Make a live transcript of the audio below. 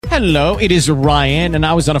Hello, it is Ryan, and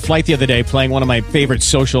I was on a flight the other day playing one of my favorite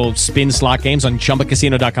social spin slot games on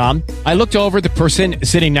ChumbaCasino.com. I looked over at the person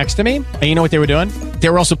sitting next to me, and you know what they were doing? They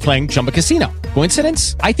were also playing Chumba Casino.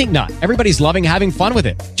 Coincidence? I think not. Everybody's loving having fun with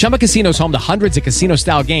it. Chumba Casino is home to hundreds of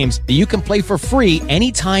casino-style games that you can play for free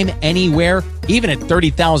anytime, anywhere, even at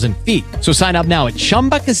 30,000 feet. So sign up now at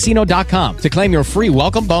ChumbaCasino.com to claim your free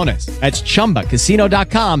welcome bonus. That's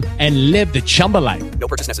ChumbaCasino.com and live the Chumba life. No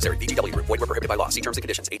purchase necessary. VGW. Void where prohibited by law. See terms and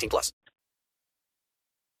conditions. 18+.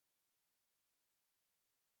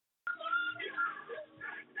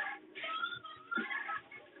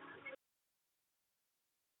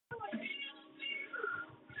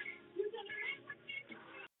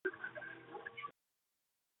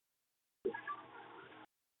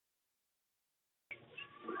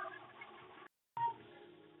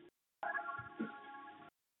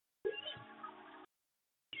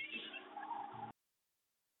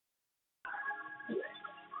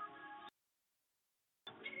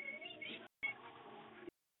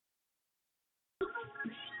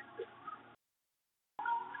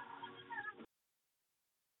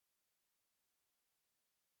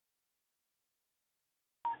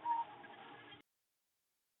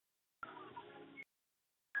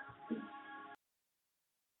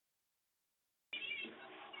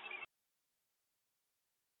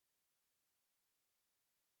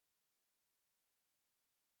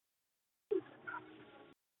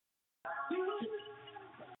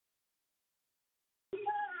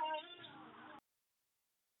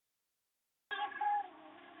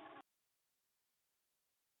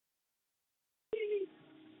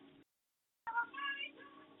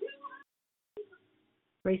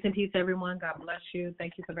 Grace and peace, everyone. God bless you.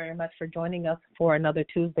 Thank you so very much for joining us for another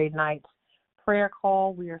Tuesday night prayer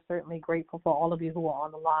call. We are certainly grateful for all of you who are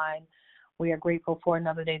on the line. We are grateful for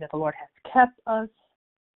another day that the Lord has kept us.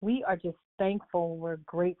 We are just thankful, we're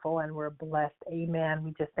grateful, and we're blessed. Amen.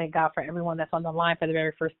 We just thank God for everyone that's on the line for the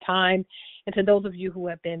very first time. And to those of you who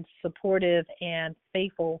have been supportive and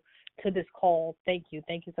faithful to this call, thank you.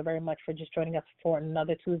 Thank you so very much for just joining us for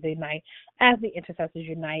another Tuesday night as the Intercessors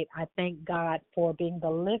Unite. I thank God for being the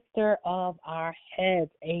lifter of our heads.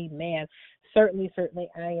 Amen. Certainly,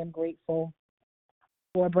 I am grateful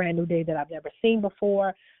for a brand new day that I've never seen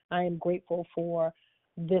before. I am grateful for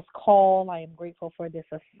this call. I am grateful for this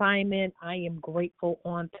assignment. I am grateful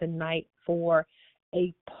on tonight for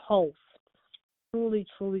a pulse. Truly,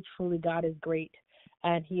 God is great,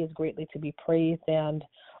 and he is greatly to be praised. And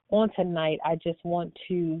on tonight, I just want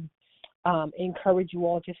to encourage you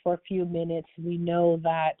all just for a few minutes. We know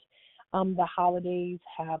that the holidays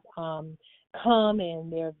have come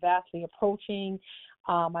and they're vastly approaching.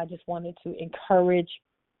 I just wanted to encourage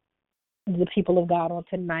the people of God on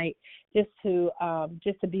tonight just to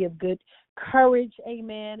be of good courage,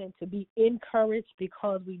 amen, and to be encouraged,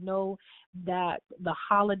 because we know that the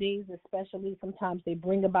holidays especially, sometimes they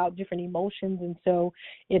bring about different emotions. And so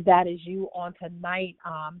if that is you on tonight,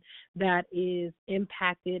 that is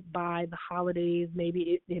impacted by the holidays,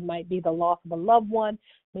 maybe it might be the loss of a loved one,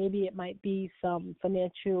 maybe it might be some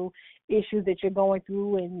financial issues that you're going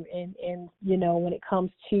through, and you know, when it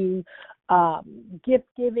comes to gift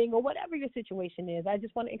giving or whatever your situation is, I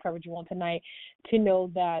just want to encourage you on tonight to know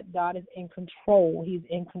that God is in control. He's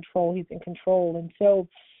in control. And so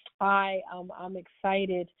I'm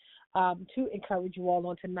excited to encourage you all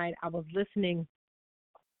on tonight. I was listening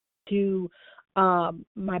to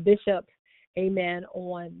my bishop, amen,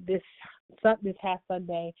 on this past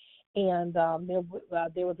Sunday, and there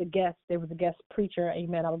was a guest preacher,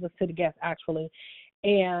 amen. I was listening to the guest actually,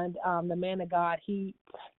 and the man of God, he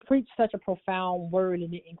preached such a profound word,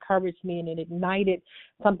 and it encouraged me, and it ignited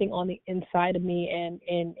something on the inside of me,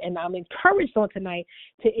 and I'm encouraged on tonight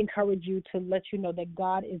to encourage you, to let you know that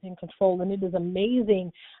God is in control. And it is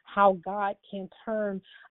amazing how God can turn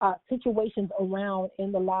situations around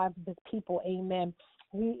in the lives of his people, amen.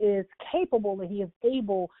 He is capable and he is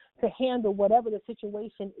able to handle whatever the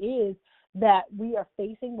situation is that we are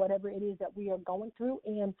facing, whatever it is that we are going through.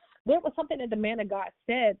 And there was something that the man of God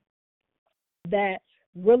said that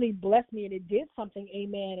really blessed me, and it did something,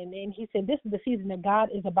 amen. And then he said, this is the season that God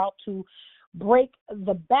is about to break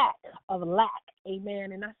the back of lack,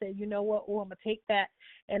 amen. And I said, you know what, I'm going to take that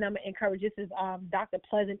and I'm going to encourage. This is Dr.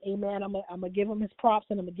 Pleasant, amen. I'm going to give him his props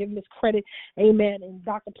and I'm going to give him his credit, amen. And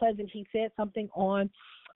Dr. Pleasant, he said something on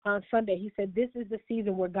on Sunday. He said, this is the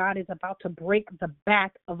season where God is about to break the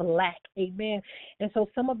back of lack. Amen. And so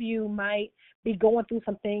some of you might be going through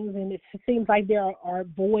some things, and it seems like there are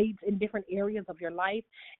voids in different areas of your life.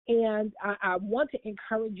 And I want to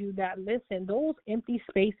encourage you that, listen, those empty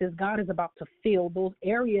spaces God is about to fill, those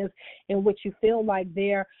areas in which you feel like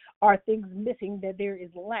there are things missing, that there is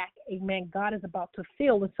lack. Amen. God is about to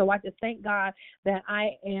fill. And so I just thank God that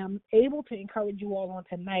I am able to encourage you all on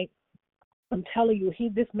tonight. I'm telling you,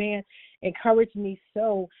 this man encouraged me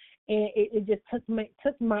so, and it just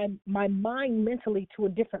took my mind mentally to a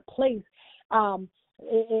different place, a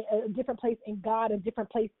different place in God, a different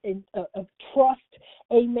place of trust,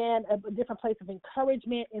 amen, a different place of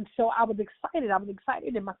encouragement. And so I was excited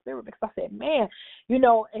in my spirit, because I said, man,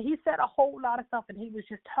 and he said a whole lot of stuff, and he was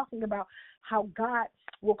just talking about how God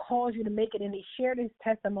will cause you to make it, and he shared his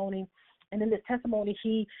testimony. And in this testimony,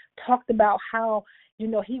 he talked about how,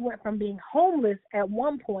 he went from being homeless at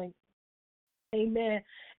one point, amen,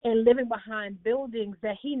 and living behind buildings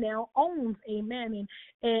that he now owns, amen.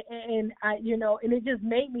 And I, and it just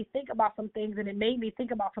made me think about some things, and it made me think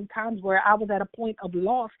about some times where I was at a point of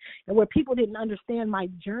loss, and where people didn't understand my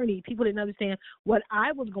journey. People didn't understand what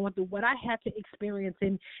I was going through, what I had to experience.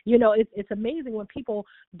 And, it's amazing when people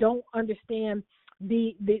don't understand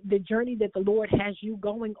the journey that the Lord has you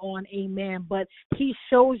going on, amen. But he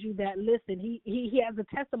shows you that, listen, he has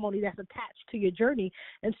a testimony that's attached to your journey.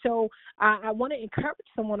 And so I want to encourage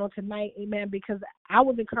someone on tonight, amen, because I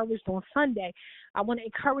was encouraged on Sunday. I want to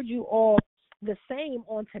encourage you all the same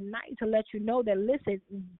on tonight, to let you know that, listen,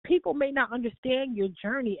 people may not understand your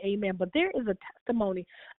journey, amen, but there is a testimony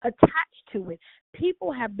attached to it.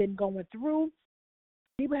 People have been going through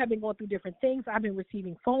different things. I've been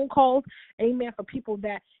receiving phone calls, amen, for people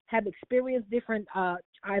that have experienced different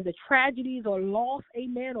either tragedies or loss,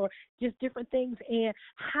 amen, or just different things. And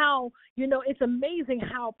how, it's amazing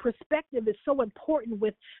how perspective is so important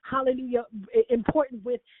with, hallelujah, important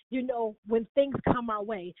with, when things come our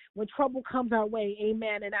way, when trouble comes our way,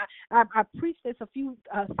 amen. And I preached this a few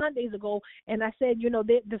Sundays ago, and I said,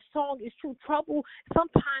 the song is true. Trouble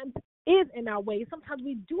sometimes is in our way. Sometimes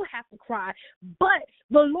we do have to cry, but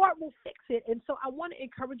the Lord will fix it. And so I want to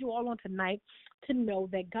encourage you all on tonight to know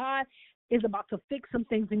that God is about to fix some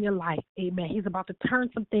things in your life. Amen. He's about to turn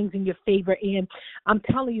some things in your favor. And I'm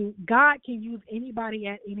telling you, God can use anybody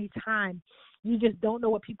at any time. You just don't know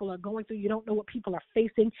what people are going through. You don't know what people are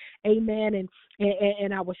facing. Amen.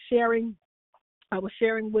 And I was sharing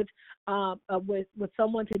with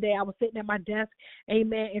someone today. I was sitting at my desk,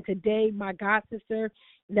 amen, and today my god sister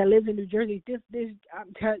that lives in New Jersey,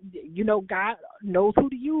 God knows who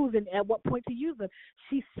to use and at what point to use them.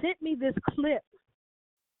 She sent me this clip,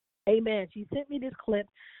 amen. She sent me this clip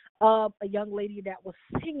of a young lady that was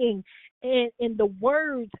singing, and in the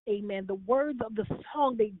words, amen, the words of the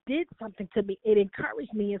song, they did something to me. It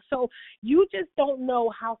encouraged me. And so you just don't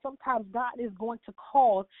know how sometimes God is going to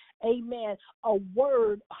cause, amen, a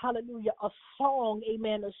word, hallelujah, a song,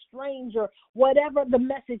 amen, a stranger, whatever the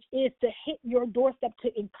message is, to hit your doorstep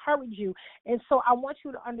to encourage you. And so I want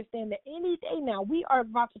you to understand that any day now, we are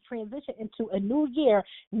about to transition into a new year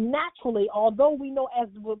naturally, although we know as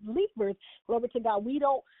believers, glory to God, we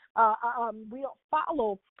don't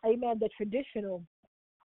follow, amen, the traditional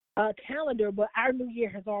calendar, but our new year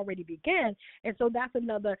has already begun. And so that's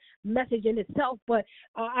another message in itself. But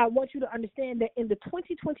I want you to understand that in the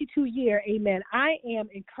 2022 year, amen, I am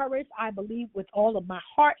encouraged, I believe with all of my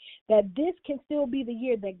heart, that this can still be the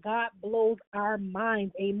year that God blows our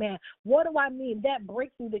minds, amen. What do I mean? That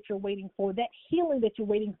breakthrough that you're waiting for, that healing that you're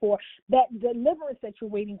waiting for, that deliverance that you're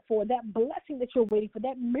waiting for, that blessing that you're waiting for,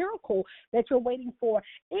 that miracle that you're waiting for,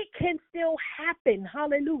 it can still happen.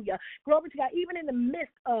 Hallelujah. Glory to God. Even in the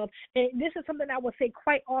midst of, and this is something I will say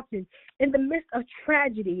quite often, in the midst of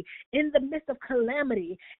tragedy, in the midst of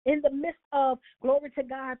calamity, in the midst of, glory to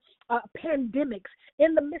God, pandemics,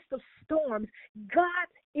 in the midst of storms, God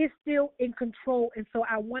is still in control. And so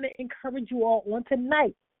I want to encourage you all on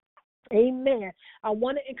tonight. Amen. I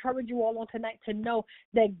want to encourage you all on tonight to know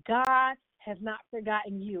that God has not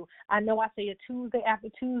forgotten you. I know I say it Tuesday after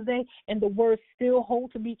Tuesday, and the words still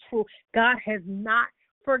hold to be true. God has not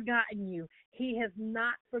forgotten you. He has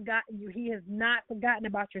not forgotten you. He has not forgotten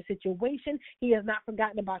about your situation. He has not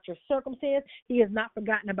forgotten about your circumstance. He has not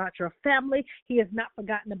forgotten about your family. He has not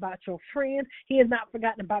forgotten about your friends. He has not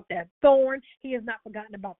forgotten about that thorn. He has not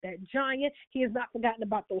forgotten about that giant. He has not forgotten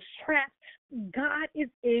about those traps. God is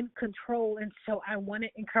in control. And so I want to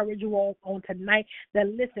encourage you all on tonight that,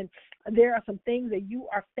 listen, there are some things that you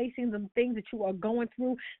are facing, some things that you are going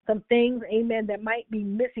through, some things, amen, that might be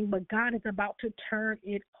missing, but God is about to turn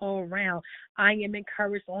it all around. I am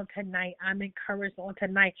encouraged on tonight. I'm encouraged on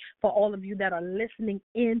tonight for all of you that are listening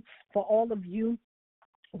in, for all of you,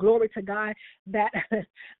 glory to God, that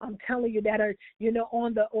I'm telling you that are,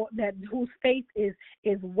 that whose faith is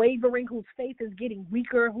wavering, whose faith is getting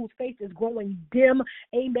weaker, whose faith is growing dim.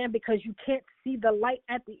 Amen. Because you can't see the light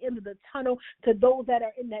at the end of the tunnel. To those that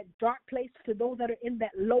are in that dark place, to those that are in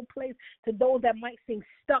that low place, to those that might seem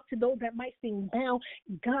stuck, to those that might seem down,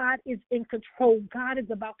 God is in control. God is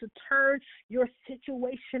about to turn your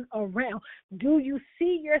situation around. Do you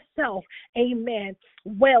see yourself? Amen.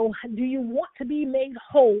 Well, do you want to be made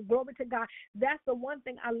whole? Glory to God. That's the one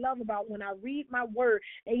thing I love about when I read my word.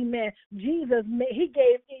 Amen. Jesus,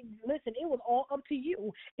 listen, it was all up to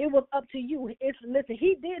you. It was up to you. Listen,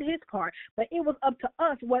 he did his part, but it was up to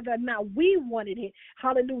us whether or not we wanted it.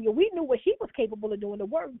 Hallelujah. We knew what he was capable of doing. The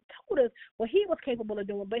word told us what he was capable of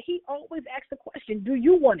doing, but he always asked the question, do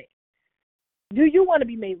you want it? Do you want to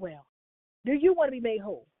be made well? Do you want to be made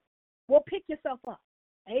whole? Well, pick yourself up.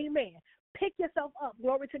 Amen. Pick yourself up.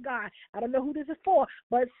 Glory to God. I don't know who this is for,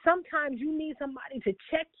 but sometimes you need somebody to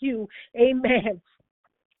check you. Amen.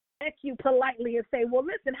 Check you politely and say, well,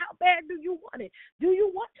 listen, how bad do you want it? Do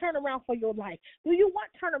you want turnaround for your life? Do you want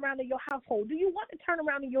turnaround in your household? Do you want to turn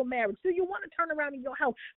around in your marriage? Do you want to turn around in your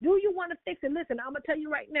health? Do you want to fix it? Listen, I'm going to tell you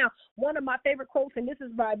right now, one of my favorite quotes, and this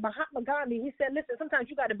is by Mahatma Gandhi. He said, listen, sometimes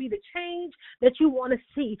you got to be the change that you want to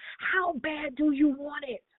see. How bad do you want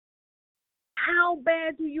it? How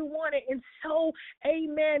bad do you want it? And so,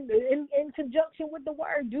 amen, in conjunction with the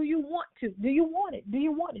word, do you want to? Do you want it? Do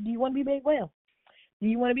you want it? Do you want to be made well? Do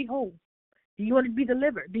you want to be whole? Do you want to be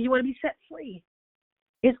delivered? Do you want to be set free?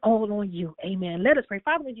 It's all on you. Amen. Let us pray.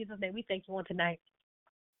 Father, in Jesus' name, we thank you on tonight.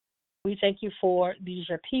 We thank you for these,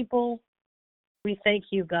 your people. We thank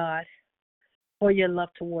you, God, for your love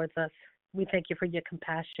towards us. We thank you for your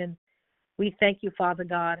compassion. We thank you, Father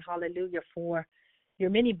God, hallelujah, for your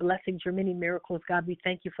many blessings, your many miracles, God. We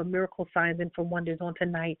thank you for miracle signs and for wonders on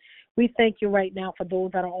tonight. We thank you right now for those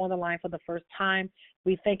that are on the line for the first time.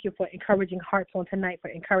 We thank you for encouraging hearts on tonight, for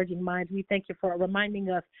encouraging minds. We thank you for reminding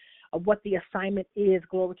us of what the assignment is,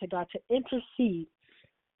 glory to God, to intercede,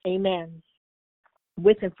 amen,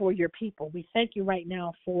 with and for your people. We thank you right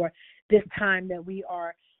now for this time that we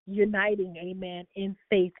are uniting, amen, in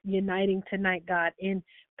faith, uniting tonight, God, in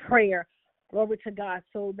prayer, glory to God,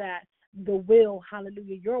 so that the will,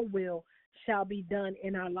 hallelujah, your will shall be done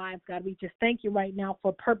in our lives, God. We just thank you right now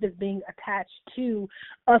for purpose being attached to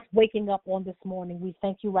us waking up on this morning. We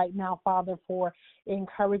thank you right now, Father, for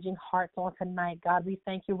encouraging hearts on tonight, God. We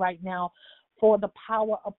thank you right now for the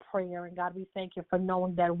power of prayer. And God, we thank you for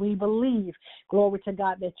knowing that we believe, glory to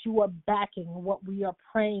God, that you are backing what we are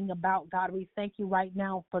praying about, God. We thank you right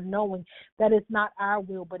now for knowing that it's not our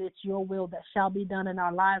will, but it's your will that shall be done in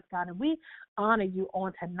our lives, God. And we honor you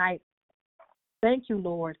on tonight. Thank you,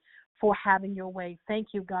 Lord, for having your way. Thank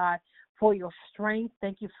you, God, for your strength.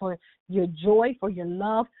 Thank you for your joy, for your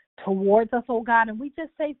love towards us, oh God. And we just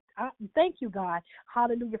say thank you, God,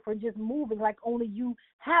 hallelujah, for just moving like only you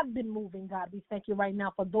have been moving, God. We thank you right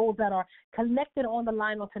now for those that are connected on the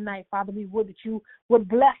line on tonight, Father. We would that you would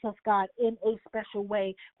bless us, God, in a special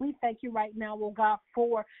way. We thank you right now, oh God,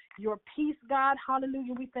 for your peace, God,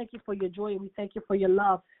 hallelujah. We thank you for your joy. We thank you for your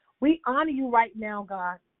love. We honor you right now,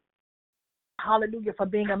 God. Hallelujah, for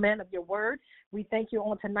being a man of your word. We thank you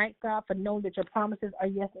on tonight, God, for knowing that your promises are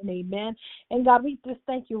yes and amen. And God, we just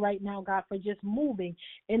thank you right now, God, for just moving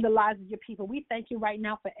in the lives of your people. We thank you right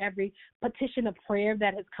now for every petition of prayer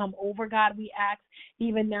that has come over, God. We ask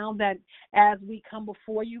even now that as we come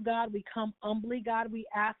before you, God, we come humbly, God. We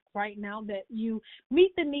ask right now that you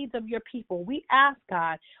meet the needs of your people. We ask,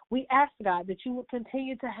 God, that you will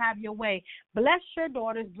continue to have your way. Bless your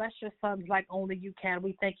daughters, bless your sons like only you can.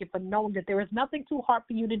 We thank you for knowing that there is nothing too hard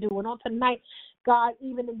for you to do. And on tonight, God,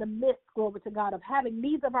 even in the midst, glory to God, of having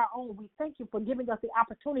needs of our own, we thank you for giving us the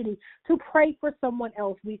opportunity to pray for someone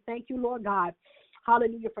else. We thank you, Lord God.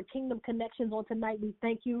 Hallelujah, for Kingdom Connections on tonight. We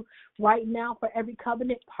thank you right now for every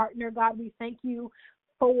covenant partner, God. We thank you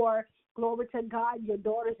for, glory to God, your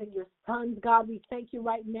daughters and your sons, God. We thank you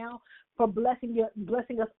right now for blessing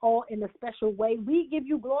us all in a special way. We give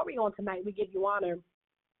you glory on tonight. We give you honor.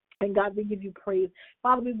 And God, we give you praise.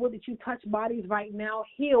 Father, we would that you touch bodies right now,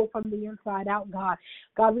 heal from the inside out, God.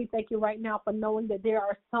 God, we thank you right now for knowing that there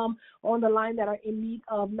are some on the line that are in need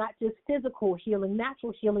of not just physical healing,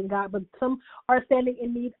 natural healing, God, but some are standing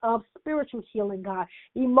in need of spiritual healing, God,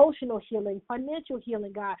 emotional healing, financial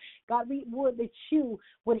healing, God. God, we would that you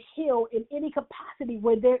would heal in any capacity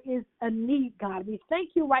where there is a need, God. We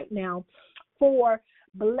thank you right now for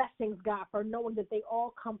blessings, God, for knowing that they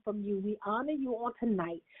all come from you. We honor you on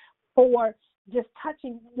tonight. for just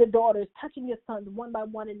touching your daughters, touching your sons one by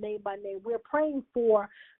one and name by name. We're praying for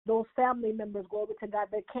those family members, glory to God,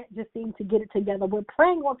 that can't just seem to get it together. We're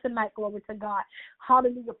praying on tonight, glory to God,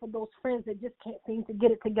 hallelujah, for those friends that just can't seem to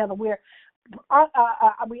get it together. We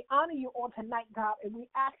honor you on tonight, God, and we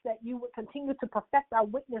ask that you would continue to perfect our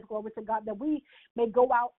witness, glory to God, that we may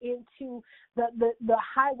go out into the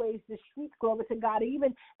highways, the streets, glory to God,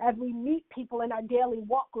 even as we meet people in our daily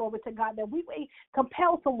walk, glory to God, that we may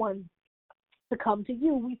compel someone to come to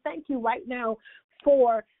you. We thank you right now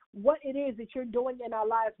for what it is that you're doing in our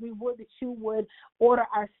lives. We would that you would order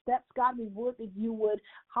our steps, God. We would that you would,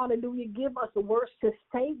 hallelujah, give us the words to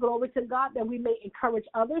say, glory to God, that we may encourage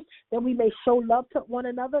others, that we may show love to one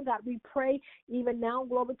another. God, we pray even now,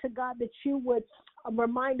 glory to God, that you would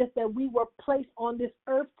remind us that we were placed on this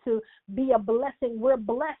earth to be a blessing. We're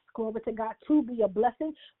blessed, glory to God, to be a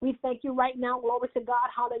blessing. We thank you right now, glory to God,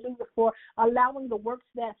 hallelujah, for allowing the works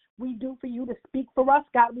that we do for you to speak for us.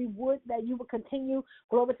 God, we would that you would continue,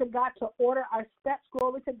 glory to God, to order our steps,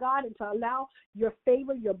 glory to God, and to allow your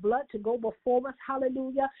favor, your blood to go before us,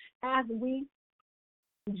 hallelujah, as we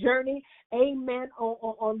journey, amen,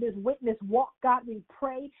 on this witness walk. God, we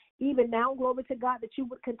pray even now, glory to God, that you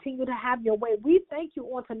would continue to have your way. We thank you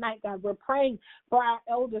on tonight, God. We're praying for our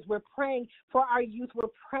elders. We're praying for our youth. We're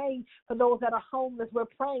praying for those that are homeless. We're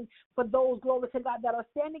praying for those, glory to God, that are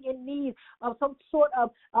standing in need of some sort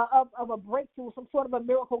of a breakthrough, some sort of a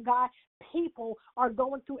miracle, God. People are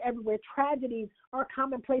going through everywhere. Tragedies are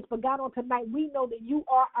commonplace, but God, on tonight, we know that you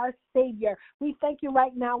are our Savior. We thank you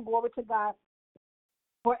right now, glory to God,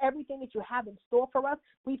 for everything that you have in store for us.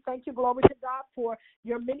 We thank you, glory to God, for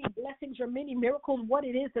your many blessings, your many miracles, what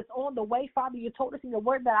it is that's on the way. Father, you told us in your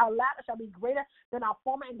word that our latter shall be greater than our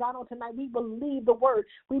former. And God, on tonight, we believe the word.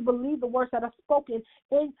 We believe the words that are spoken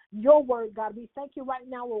in your word, God. We thank you right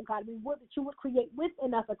now, oh God. We would that you would create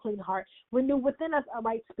within us a clean heart, renew within us a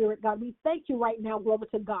right spirit, God. We thank you right now, glory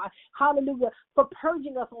to God. Hallelujah, for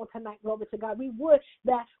purging us on tonight, glory to God. We would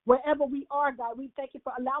that wherever we are, God, we thank you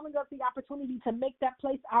for allowing us the opportunity to make that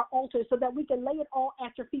place our altar so that we can lay it all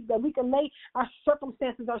at your feet, that we can lay our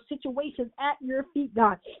circumstances, our situations at your feet,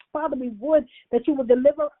 God. Father, we would that you would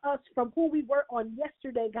deliver us from who we were on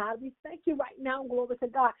yesterday, God. We thank you right now, glory to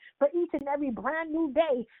God, for each and every brand new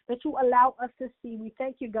day that you allow us to see. We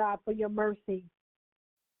thank you, God, for your mercy.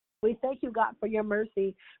 We thank you, God, for your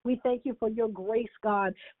mercy. We thank you for your grace,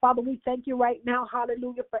 God. Father, we thank you right now,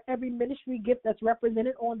 hallelujah, for every ministry gift that's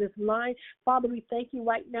represented on this line. Father, we thank you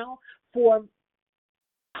right now for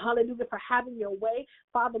hallelujah, for having your way.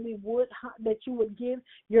 Father, we would that you would give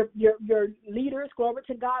your leaders, glory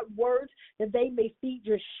to God, words that they may feed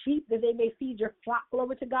your sheep, that they may feed your flock,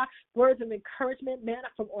 glory to God, words of encouragement, manna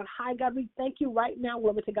from on high, God. We thank you right now,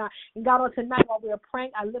 glory to God. And God, on tonight while we are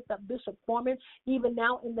praying, I lift up Bishop Foreman, even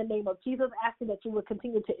now in the name of Jesus, asking that you would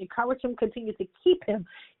continue to encourage him, continue to keep him.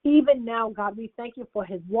 Even now, God, we thank you for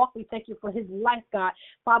his walk. We thank you for his life, God.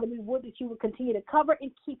 Father, we would that you would continue to cover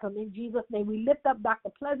and keep him in Jesus' name. We lift up Dr.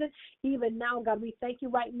 Pleasant, even now, God. We thank you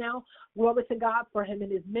right now, glory to God, for him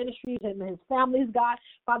and his ministries and his families, God.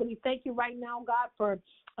 Father, we thank you right now, God, for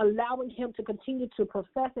allowing him to continue to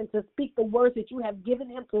profess and to speak the words that you have given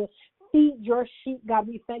him to feed your sheep, God.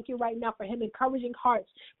 We thank you right now for him encouraging hearts,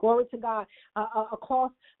 glory to God,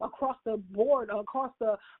 across the board, across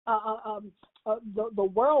the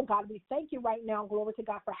world, God. We thank you right now, glory to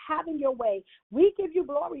God, for having your way. We give you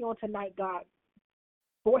glory on tonight, God,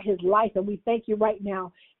 for his life, and we thank you right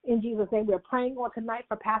now. In Jesus' name, we're praying on tonight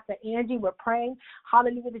for Pastor Angie. We're praying,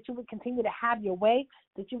 hallelujah, that you would continue to have your way,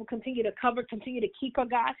 that you will continue to cover, continue to keep her,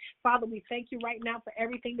 God. Father, we thank you right now for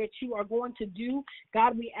everything that you are going to do.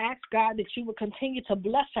 God, we ask, God, that you would continue to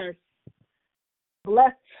bless her.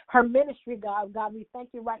 Bless her ministry, God. God, we thank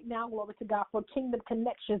you right now, glory to God, for Kingdom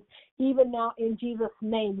Connections, even now in Jesus'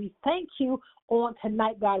 name. We thank you on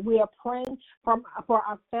tonight, God. We are praying for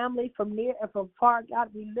our family from near and from far, God.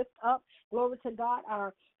 We lift up, glory to God,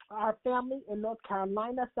 our family in North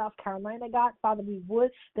Carolina, South Carolina, God. Father, we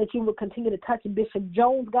would that you would continue to touch Bishop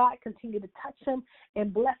Jones, God. Continue to touch him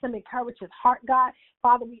and bless him, encourage his heart, God.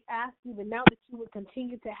 Father, we ask even now that you would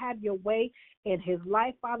continue to have your way in his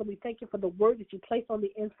life. Father, we thank you for the word that you place on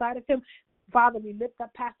the inside of him. Father, we lift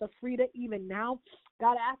up Pastor Frida even now.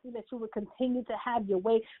 God, asking that you would continue to have your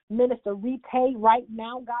way. Minister Rite right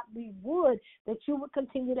now, God, we would that you would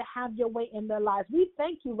continue to have your way in their lives. We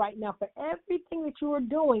thank you right now for everything that you are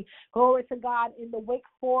doing. Glory to God in the Wake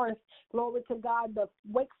Forest. Glory to God, the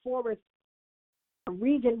Wake Forest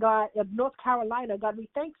region, God, of North Carolina. God, we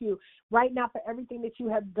thank you right now for everything that you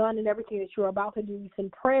have done and everything that you're about to do. We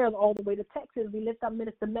send prayers all the way to Texas. We lift up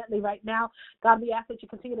Minister Metley right now. God, we ask that you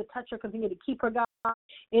continue to touch her, continue to keep her, God.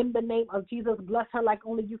 In the name of Jesus, bless her like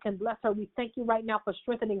only you can bless her. We thank you right now for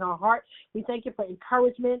strengthening her heart. We thank you for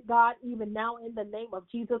encouragement, God, even now in the name of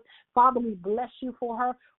Jesus. Father, we bless you for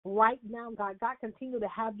her right now, God. God, continue to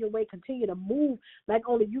have your way. Continue to move like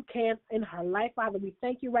only you can in her life, Father. We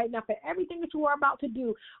thank you right now for everything that you are about to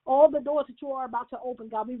do, all the doors that you are about to open,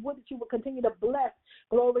 God. We would that you would continue to bless,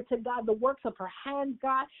 glory to God, the works of her hands,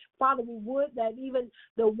 God. Father, we would that even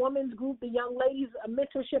the women's group, the young ladies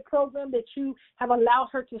mentorship program that you have allowed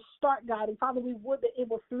her to start, God. And Father, we would that it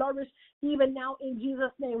will flourish even now in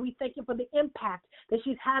Jesus' name. We thank you for the impact that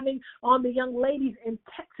she's having on the young ladies in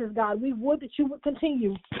Texas, God. We would that you would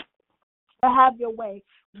continue to have your way.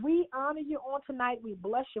 We honor you on tonight. We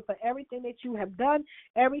bless you for everything that you have done,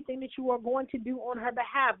 everything that you are going to do on her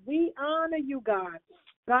behalf. We honor you, God.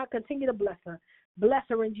 God, continue to bless her. Bless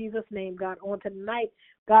her in Jesus' name, God. On tonight,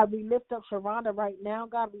 God, we lift up Sharonda right now.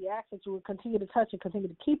 God, we ask that you will continue to touch and continue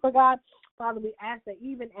to keep her, God. Father, we ask that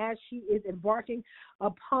even as she is embarking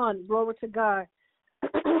upon, glory to God,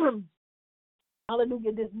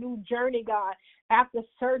 hallelujah, this new journey, God, after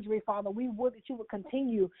surgery, Father, we would that you would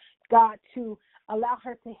continue, God, to allow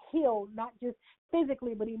her to heal, not just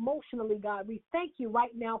physically, but emotionally, God. We thank you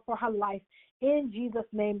right now for her life. In Jesus'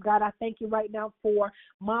 name, God, I thank you right now for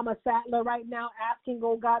Mama Sattler right now, asking,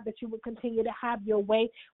 oh God, that you would continue to have your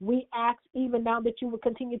way. We ask even now that you would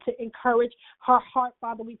continue to encourage her heart,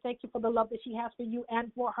 Father. We thank you for the love that she has for you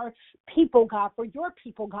and for her people, God, for your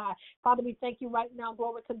people, God. Father, we thank you right now,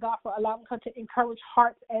 glory to God, for allowing her to encourage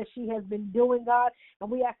hearts as she has been doing, God.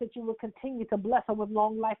 And we ask that you would continue to bless her with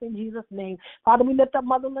long life in Jesus' name. Father, we lift up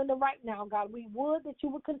Mother Linda right now, God. We would that you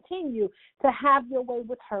would continue to have your way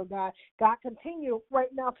with her, God. God, continue right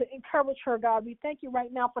now to encourage her, God. We thank you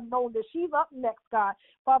right now for knowing that she's up next, God.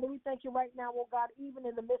 Father, we thank you right now, oh God, even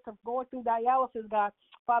in the midst of going through dialysis, God.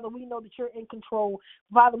 Father, we know that you're in control.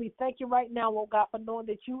 Father, we thank you right now, oh God, for knowing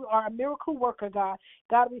that you are a miracle worker, God.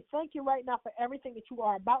 God, we thank you right now for everything that you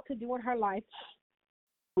are about to do in her life.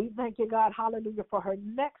 We thank you, God, hallelujah, for her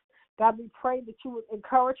next. God, we pray that you would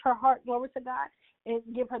encourage her heart, glory to God, and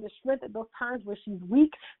give her the strength at those times where she's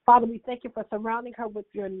weak. Father, we thank you for surrounding her with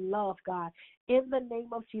your love, God. In the name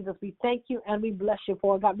of Jesus, we thank you and we bless you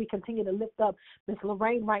for it, God. We continue to lift up Miss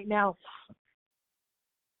Lorraine right now,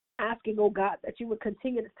 asking, oh God, that you would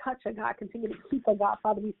continue to touch her, God, continue to keep her, God.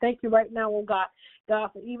 Father, we thank you right now, oh God,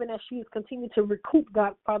 God, for even as she is continuing to recoup,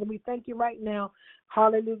 God, Father, we thank you right now,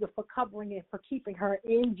 hallelujah, for covering and for keeping her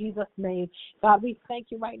in Jesus' name. God, we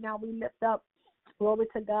thank you right now. We lift up, glory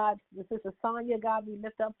to God, this is Sonia, God, we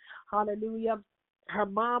lift up, hallelujah, her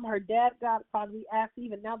mom, her dad, God, Father, we ask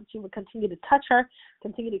even now that you would continue to touch her,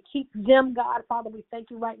 continue to keep them, God. Father, we thank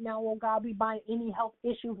you right now, oh God. We bind any health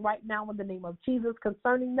issues right now in the name of Jesus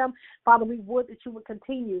concerning them. Father, we would that you would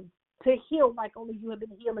continue to heal like only you have been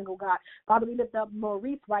healing, oh God. Father, we lift up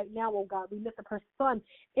Maurice right now, oh God. We lift up her son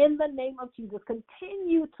in the name of Jesus.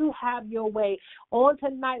 Continue to have your way. On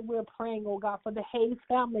tonight, we're praying, oh God, for the Hayes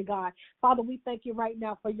family, God. Father, we thank you right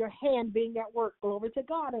now for your hand being at work. Glory to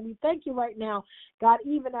God. And we thank you right now, God,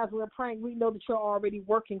 even as we're praying, we know that you're already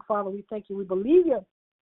working, Father. We thank you. We believe you.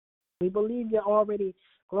 We believe you're already,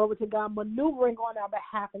 glory to God, maneuvering on our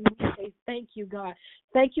behalf. And we say thank you, God.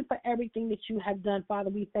 Thank you for everything that you have done, Father.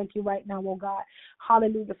 We thank you right now, oh God.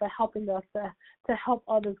 Hallelujah, for helping us to help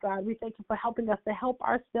others, God. We thank you for helping us to help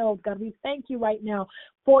ourselves, God. We thank you right now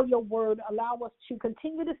for your word. Allow us to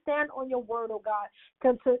continue to stand on your word, oh God,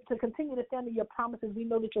 to continue to stand on your promises. We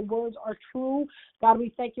know that your words are true. God,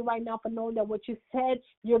 we thank you right now for knowing that what you said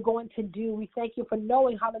you're going to do. We thank you for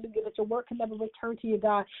knowing, hallelujah, that your word can never return to you,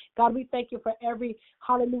 God. God, we thank you for every,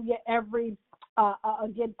 hallelujah, every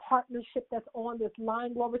again, partnership that's on this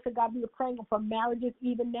line. Glory to God. We are praying for marriages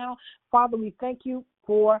even now. Father, we thank you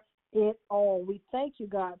for it all. We thank you,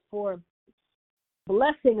 God, for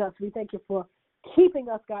blessing us. We thank you for keeping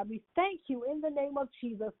us, God. We thank you in the name of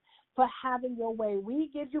Jesus for having your way. We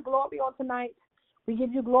give you glory on tonight. We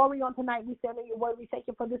give you glory on tonight. We stand on your word. We thank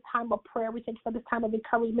you for this time of prayer. We thank you for this time of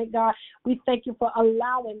encouragement, God. We thank you for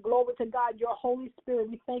allowing, glory to God, your Holy Spirit.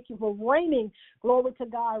 We thank you for reigning, glory to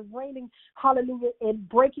God, reigning, hallelujah, and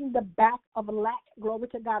breaking the back of lack, glory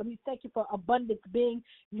to God. We thank you for abundance being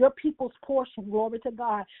your people's portion, glory to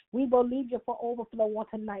God. We believe you for overflow on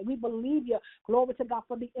tonight. We believe you, glory to God,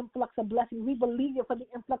 for the influx of blessings. We believe you for the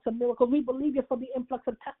influx of miracles. We believe you for the influx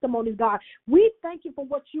of testimonies, God. We thank you for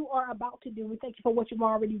what you are about to do. We thank you for what you've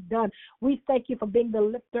already done. We thank you for being the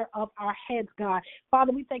lifter of our heads, God.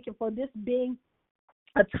 Father, we thank you for this being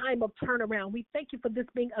a time of turnaround. We thank you for this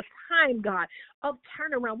being a time, God, of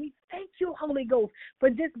turnaround. We thank you, Holy Ghost, for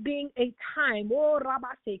this being a time,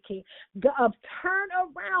 of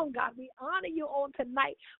turnaround, God. We honor you on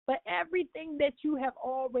tonight for everything that you have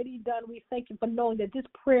already done. We thank you for knowing that this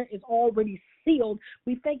prayer is already sealed.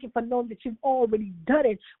 We thank you for knowing that you've already done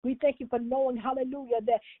it. We thank you for knowing, hallelujah,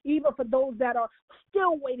 that even for those that are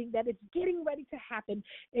still waiting, that it's getting ready to happen.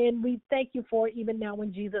 And we thank you for it even now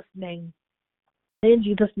in Jesus' name. In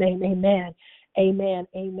Jesus' name, amen. Amen.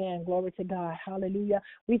 Amen. Glory to God. Hallelujah.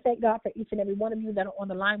 We thank God for each and every one of you that are on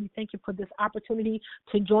the line. We thank you for this opportunity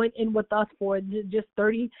to join in with us for just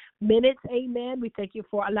 30 minutes. Amen. We thank you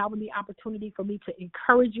for allowing the opportunity for me to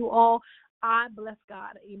encourage you all. I bless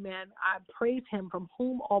God. Amen. I praise him from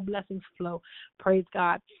whom all blessings flow. Praise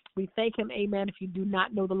God. We thank him. Amen. If you do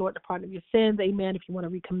not know the Lord, the pardon of your sins. Amen. If you want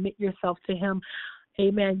to recommit yourself to him,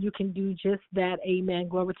 amen, you can do just that. Amen.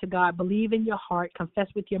 Glory to God. Believe in your heart, confess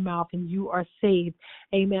with your mouth, and you are saved.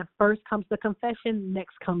 Amen. First comes the confession,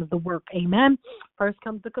 next comes the work. Amen. First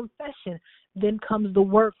comes the confession, then comes the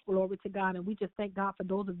work. Glory to God. And we just thank God for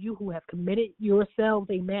those of you who have committed yourselves,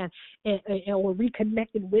 amen, and or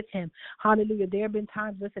reconnected with him. Hallelujah. There have been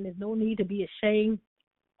times, listen, there's no need to be ashamed.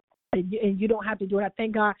 And you don't have to do it. I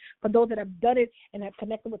thank God for those that have done it and have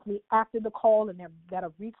connected with me after the call and that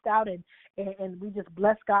have reached out, and we just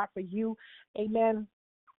bless God for you. Amen.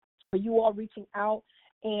 For you all reaching out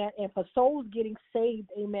and for souls getting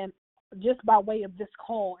saved. Amen. Just by way of this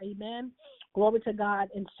call. Amen. Glory to God.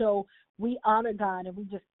 And so we honor God and we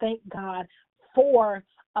just thank God for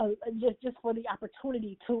just for the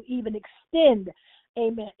opportunity to even extend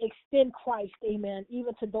Christ, amen,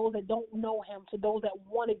 even to those that don't know him, to those that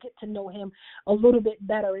want to get to know him a little bit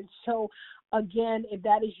better. And so, again, if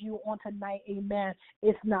that is you on tonight, amen,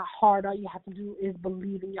 it's not hard. All you have to do is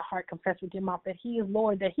believe in your heart, confess with your mouth that he is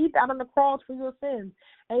Lord, that he died on the cross for your sins.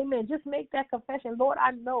 Amen. Just make that confession. Lord,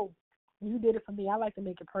 I know you did it for me. I like to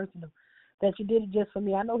make it personal, that you did it just for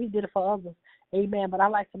me. I know he did it for others. Amen. But I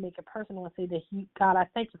like to make it personal and say that God, I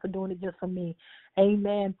thank you for doing it just for me.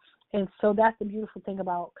 Amen. And so that's the beautiful thing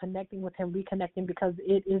about connecting with him, reconnecting, because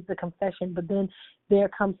it is the confession, but then there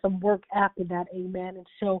comes some work after that, amen. And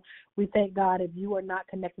so we thank God. If you are not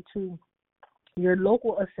connected to your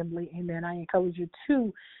local assembly, amen, I encourage you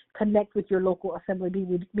to connect with your local assembly,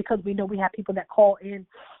 because we know we have people that call in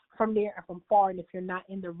from there and from far. And if you're not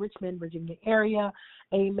in the Richmond, Virginia area,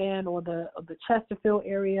 amen, or the Chesterfield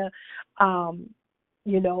area, and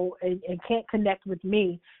can't connect with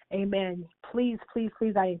me, amen, please,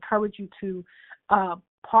 I encourage you to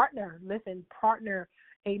partner,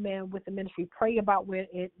 amen, with the ministry. Pray about where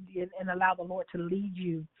it and allow the Lord to lead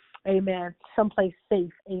you, amen, someplace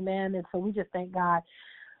safe, amen. And so we just thank God.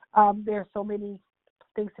 There are so many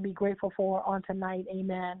things to be grateful for on tonight,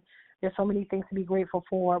 amen. There's so many things to be grateful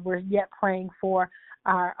for. We're yet praying for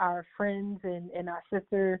our friends and our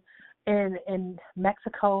sister in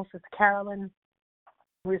Mexico, Sister Carolyn.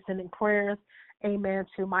 We're sending prayers, amen,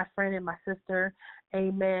 to my friend and my sister,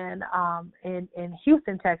 amen. In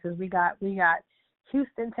Houston, Texas, we got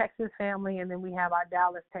Houston, Texas family, and then we have our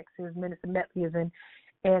Dallas, Texas Minister Metley is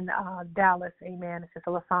in Dallas, amen.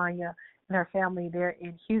 Sister Lasagna and her family there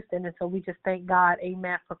in Houston, and so we just thank God,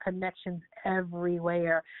 amen, for connections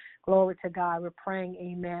everywhere. Glory to God. We're praying,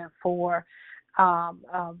 amen, for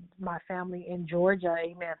my family in Georgia,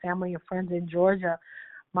 amen, family and friends in Georgia.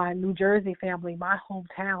 My New Jersey family, my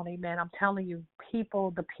hometown, amen. I'm telling you,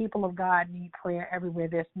 the people of God need prayer everywhere.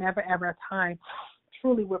 There's never, ever a time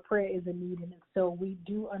truly where prayer is needed. And so we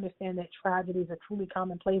do understand that tragedies are truly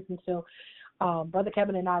commonplace. And so Brother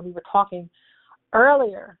Kevin and I, we were talking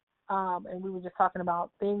earlier, and we were just talking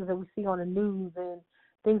about things that we see on the news and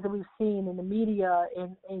things that we've seen in the media.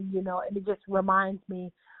 And it just reminds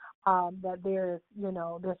me that there's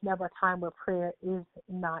never a time where prayer is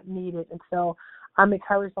not needed. And so I'm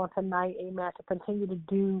encouraged on tonight, amen, to continue to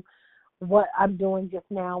do what I'm doing just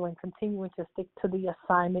now and continuing to stick to the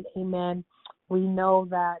assignment, amen. We know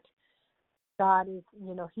that God is,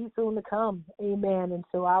 he's soon to come, amen. And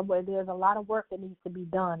so there's a lot of work that needs to be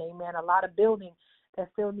done, amen, a lot of building that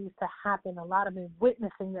still needs to happen, a lot of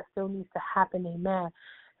witnessing that still needs to happen, amen.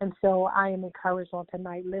 And so I am encouraged on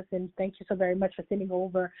tonight. Listen, thank you so very much for sending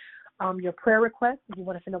over your prayer request. If you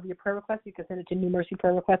want to send over your prayer request, you can send it to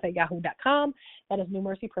newmercyprayerrequest@yahoo.com. That is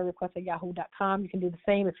newmercyprayerrequest@yahoo.com. You can do the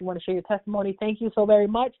same if you want to share your testimony. Thank you so very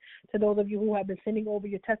much to those of you who have been sending over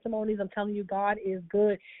your testimonies. I'm telling you, God is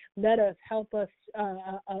good. Let us help us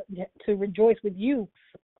to rejoice with you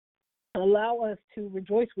Allow us to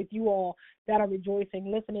rejoice with you all that are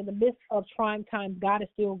rejoicing. Listen, in the midst of trying times, God is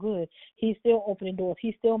still good. He's still opening doors.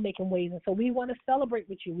 He's still making ways. And so we want to celebrate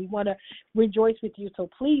with you. We want to rejoice with you. So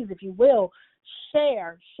please, if you will,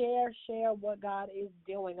 share what God is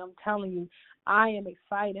doing. I'm telling you, I am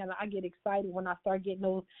excited, and I get excited when I start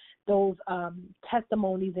getting those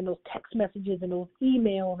testimonies and those text messages and those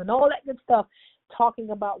emails and all that good stuff talking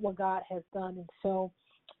about what God has done. And so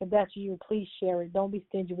if that's you, please share it. Don't be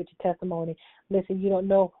stingy with your testimony. Listen, you don't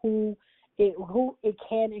know who it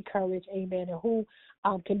can encourage, amen, and who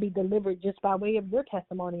can be delivered just by way of your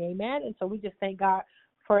testimony, amen. And so we just thank God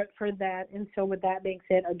for that. And so with that being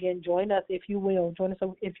said, again, join us if you will. Join us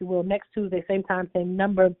if you will next Tuesday, same time, same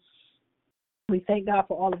number. We thank God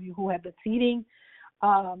for all of you who have been seeding.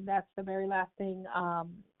 That's the very last thing.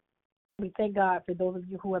 We thank God for those of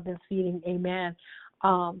you who have been seeding, amen.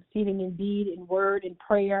 Seeding in deed, in word, in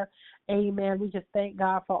prayer, amen. We just thank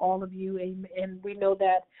God for all of you, amen. And we know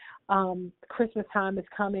that Christmas time is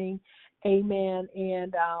coming, amen.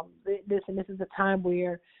 And this is a time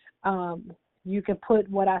where you can put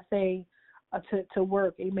what I say to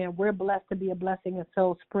work, amen. We're blessed to be a blessing, and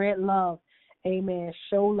so spread love, amen.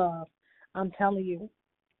 Show love. I'm telling you,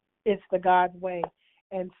 it's the God's way.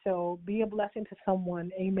 And so be a blessing to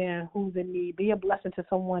someone, amen, who's in need. Be a blessing to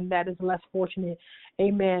someone that is less fortunate,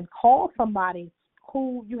 amen. Call somebody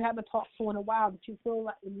who you haven't talked to in a while that you feel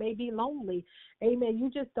like it may be lonely, amen. You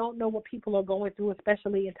just don't know what people are going through,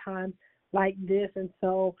 especially in times like this. And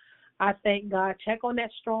so I thank God. Check on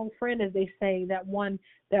that strong friend, as they say, that one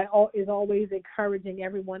that is always encouraging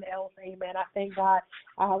everyone else, amen. I thank God.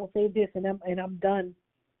 I will say this, and I'm done.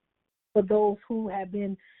 For those who have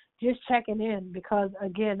been just checking in, because,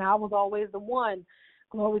 again, I was always the one,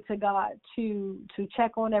 glory to God, to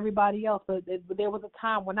check on everybody else. But there was a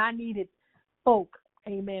time when I needed folk,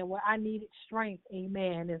 amen, where I needed strength,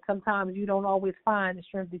 amen. And sometimes you don't always find the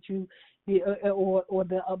strength that you or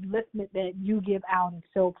the upliftment that you give out. And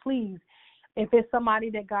so please, if it's somebody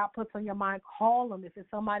that God puts on your mind, call them. If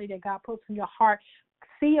it's somebody that God puts in your heart,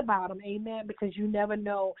 see about them, amen, because you never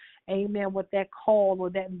know, amen, what that call or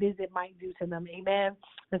that visit might do to them, amen.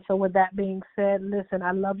 And so with that being said, listen,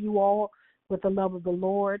 I love you all with the love of the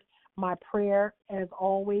Lord. My prayer, as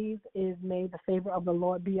always, is may the favor of the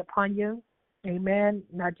Lord be upon you, amen,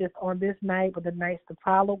 not just on this night, but the nights to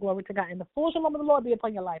follow, glory to God, and the full shalom of the Lord be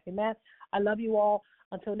upon your life, amen. I love you all.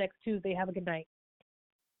 Until next Tuesday, have a good night.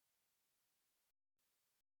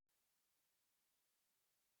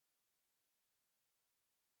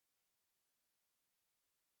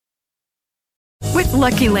 With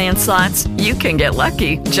Lucky Land Slots, you can get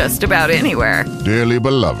lucky just about anywhere. Dearly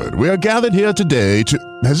beloved, we are gathered here today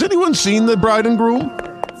to... Has anyone seen the bride and groom?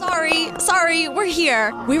 Sorry, we're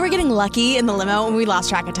here. We were getting lucky in the limo and we lost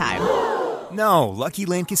track of time. No, Lucky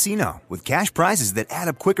Land Casino, with cash prizes that add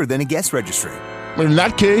up quicker than a guest registry. In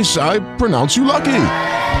that case, I pronounce you lucky.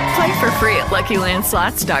 Play for free at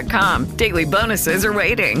LuckyLandSlots.com. Daily bonuses are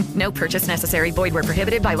waiting. No purchase necessary. Void where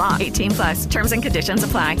prohibited by law. 18+. Terms and conditions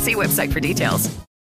apply. See website for details.